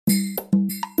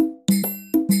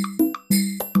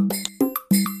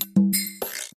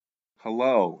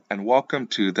Hello, and welcome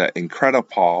to the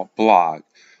Incredipol blog.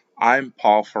 I'm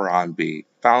Paul Ferranbi,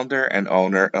 founder and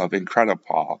owner of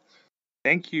Incredipol.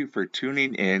 Thank you for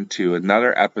tuning in to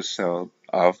another episode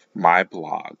of my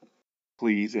blog.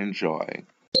 Please enjoy.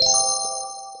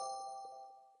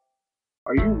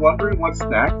 Are you wondering what's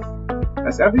next?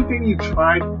 Has everything you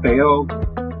tried failed?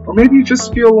 Or maybe you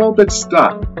just feel a little bit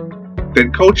stuck?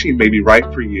 Then coaching may be right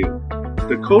for you.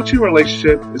 The coaching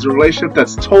relationship is a relationship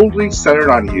that's totally centered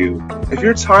on you. If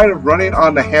you're tired of running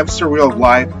on the hamster wheel of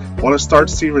life, want to start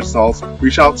seeing results,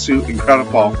 reach out to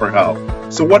Incredipol for help.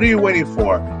 So what are you waiting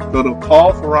for? Go to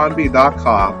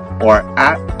paulferranbi.com or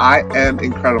at I am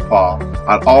Incredipol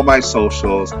on all my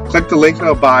socials. Click the link in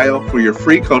the bio for your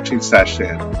free coaching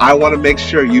session. I want to make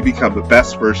sure you become the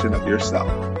best version of yourself.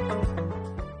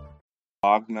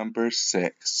 Blog number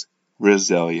 6,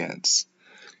 Resilience.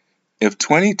 If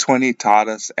 2020 taught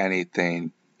us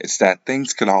anything, it's that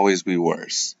things could always be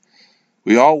worse.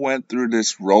 We all went through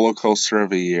this roller coaster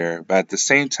of a year, but at the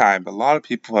same time, a lot of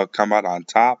people have come out on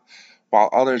top while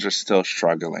others are still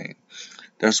struggling.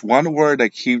 There's one word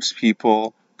that keeps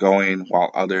people going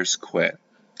while others quit: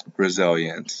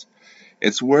 resilience.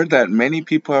 It's a word that many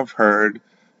people have heard,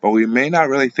 but we may not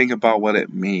really think about what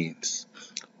it means.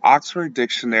 Oxford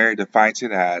Dictionary defines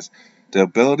it as the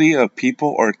ability of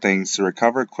people or things to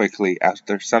recover quickly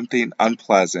after something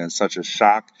unpleasant, such as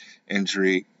shock,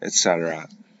 injury, etc.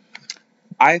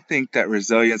 I think that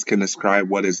resilience can describe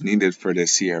what is needed for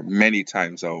this year many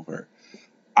times over.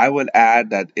 I would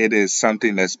add that it is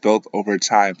something that's built over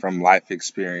time from life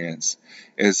experience.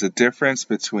 It is the difference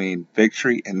between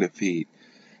victory and defeat.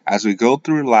 As we go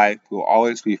through life, we'll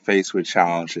always be faced with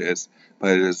challenges, but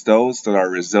it is those that are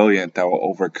resilient that will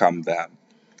overcome them.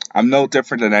 I'm no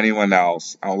different than anyone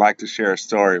else. I would like to share a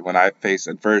story when I faced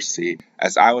adversity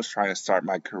as I was trying to start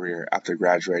my career after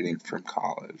graduating from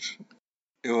college.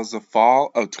 It was the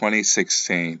fall of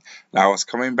 2016, and I was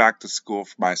coming back to school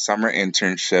for my summer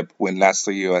internship with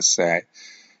Nestle USA.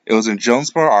 It was in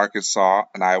Jonesboro, Arkansas,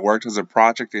 and I worked as a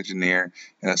project engineer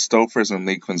in a Stouffer's and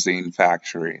Le Cuisine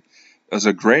factory. It was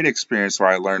a great experience where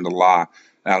I learned a lot,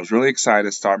 and I was really excited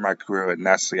to start my career at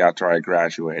Nestle after I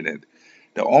graduated.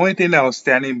 The only thing that was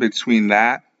standing between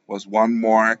that was one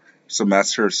more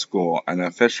semester of school, an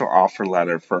official offer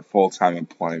letter for full-time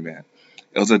employment.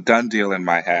 It was a done deal in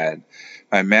my head.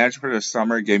 My manager for the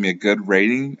summer gave me a good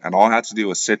rating, and all I had to do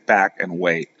was sit back and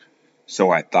wait.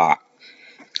 So I thought.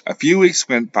 A few weeks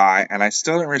went by, and I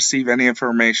still didn't receive any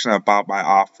information about my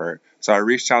offer, so I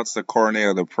reached out to the coordinator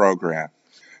of the program.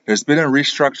 There's been a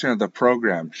restructuring of the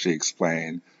program, she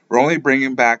explained. We're only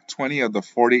bringing back 20 of the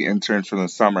 40 interns from the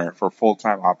summer for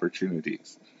full-time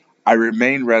opportunities. I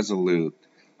remained resolute.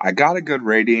 I got a good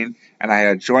rating, and I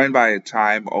had joined by a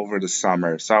time over the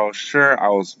summer, so I was sure I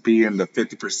was be in the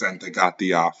 50% that got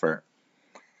the offer.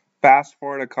 Fast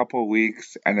forward a couple of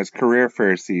weeks, and it's career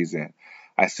fair season.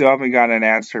 I still haven't gotten an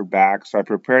answer back, so I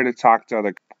prepared to talk to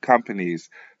other companies,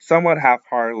 somewhat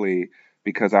half-heartedly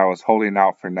because I was holding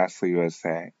out for Nestle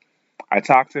USA. I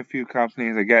talked to a few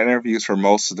companies and get interviews for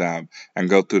most of them and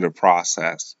go through the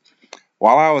process.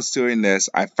 While I was doing this,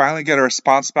 I finally get a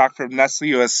response back from Nestle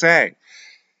USA.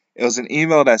 It was an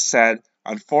email that said,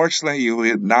 "Unfortunately, you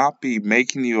would not be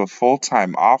making you a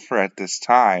full-time offer at this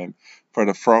time for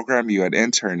the program you had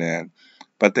interned in,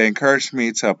 but they encouraged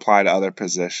me to apply to other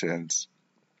positions."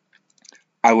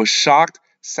 I was shocked,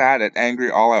 sad, and angry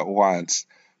all at once.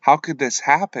 How could this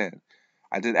happen?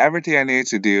 I did everything I needed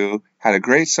to do, had a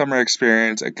great summer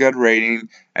experience, a good rating,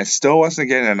 and still wasn't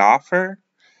getting an offer?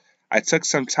 I took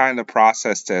some time to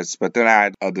process this, but then I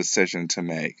had a decision to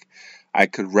make. I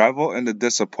could revel in the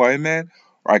disappointment,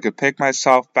 or I could pick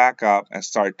myself back up and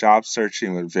start job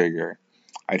searching with vigor.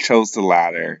 I chose the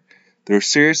latter. Through a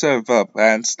series of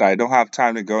events that I don't have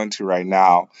time to go into right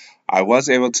now, I was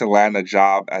able to land a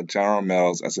job at General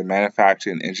Mills as a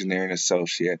manufacturing engineering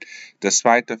associate,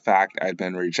 despite the fact I had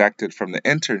been rejected from the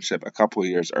internship a couple of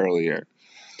years earlier.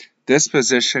 This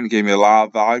position gave me a lot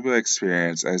of valuable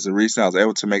experience as the reason I was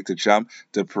able to make the jump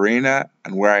to Purina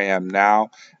and where I am now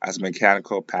as a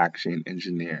mechanical packaging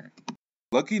engineer.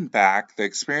 Looking back, the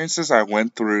experiences I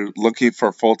went through looking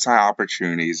for full-time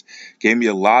opportunities gave me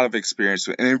a lot of experience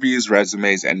with interviews,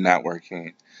 resumes, and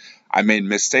networking. I made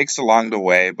mistakes along the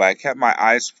way, but I kept my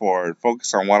eyes forward,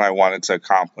 focused on what I wanted to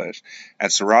accomplish, and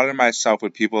surrounded myself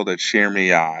with people to cheer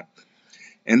me on.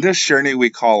 In this journey we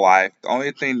call life, the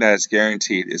only thing that is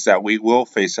guaranteed is that we will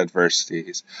face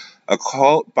adversities. A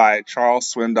quote by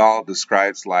Charles Swindoll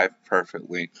describes life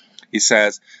perfectly. He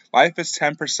says, "Life is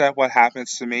 10% what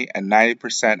happens to me and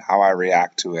 90% how I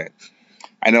react to it."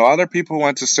 I know other people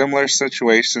went to similar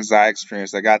situations that I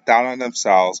experienced that got down on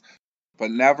themselves,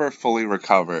 but never fully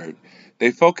recovered.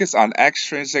 They focus on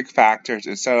extrinsic factors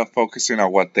instead of focusing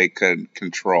on what they could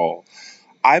control.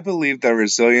 I believe that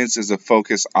resilience is a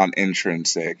focus on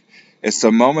intrinsic. It's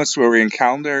the moments where we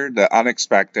encounter the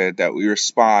unexpected that we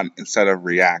respond instead of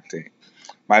reacting.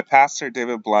 My pastor,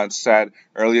 David Blunt, said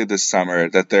earlier this summer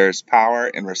that there is power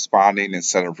in responding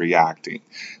instead of reacting.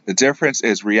 The difference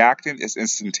is reacting is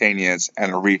instantaneous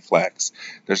and a reflex.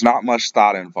 There's not much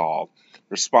thought involved.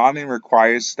 Responding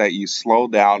requires that you slow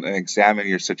down and examine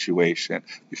your situation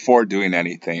before doing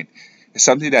anything. It's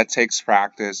something that takes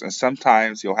practice, and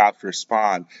sometimes you'll have to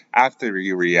respond after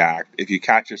you react if you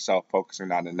catch yourself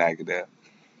focusing on the negative.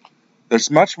 There's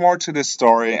much more to this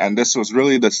story, and this was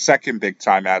really the second big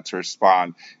time I had to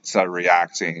respond instead of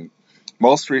reacting.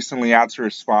 Most recently, I had to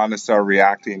respond instead of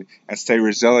reacting and stay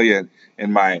resilient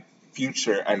in my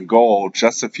future and goal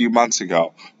just a few months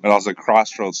ago when I was at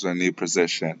crossroads in a new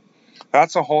position.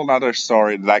 That's a whole nother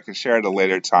story that I can share at a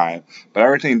later time, but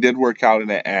everything did work out in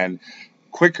the end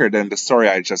quicker than the story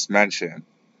I just mentioned.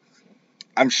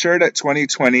 I'm sure that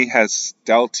 2020 has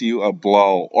dealt you a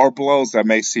blow or blows that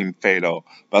may seem fatal,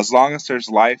 but as long as there's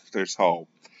life, there's hope.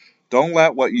 Don't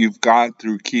let what you've gone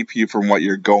through keep you from what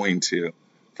you're going to.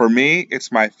 For me,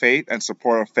 it's my faith and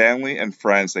support of family and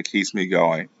friends that keeps me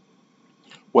going.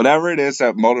 Whatever it is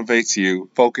that motivates you,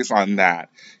 focus on that.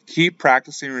 Keep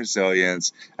practicing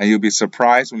resilience, and you'll be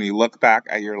surprised when you look back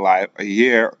at your life a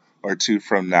year or two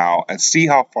from now and see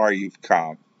how far you've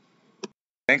come.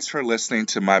 Thanks for listening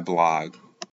to my blog.